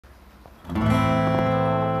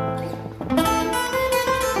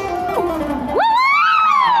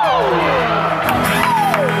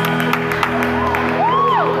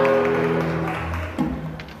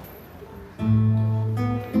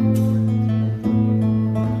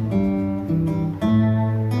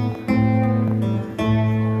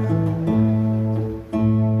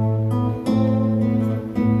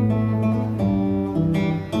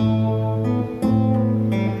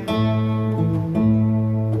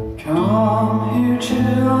Come here,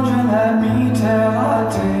 children, let me tell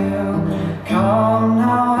a tale. Come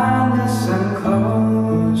now and listen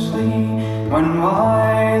closely. When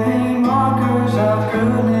wily markers of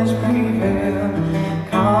goodness prevail,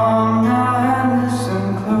 come now and listen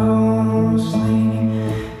closely.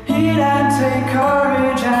 Heed and take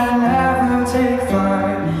courage and never take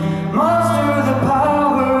flight. Muster the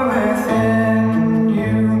power within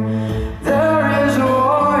you. There is a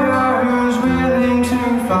warrior who's willing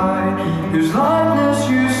to fight, whose likeness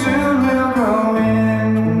you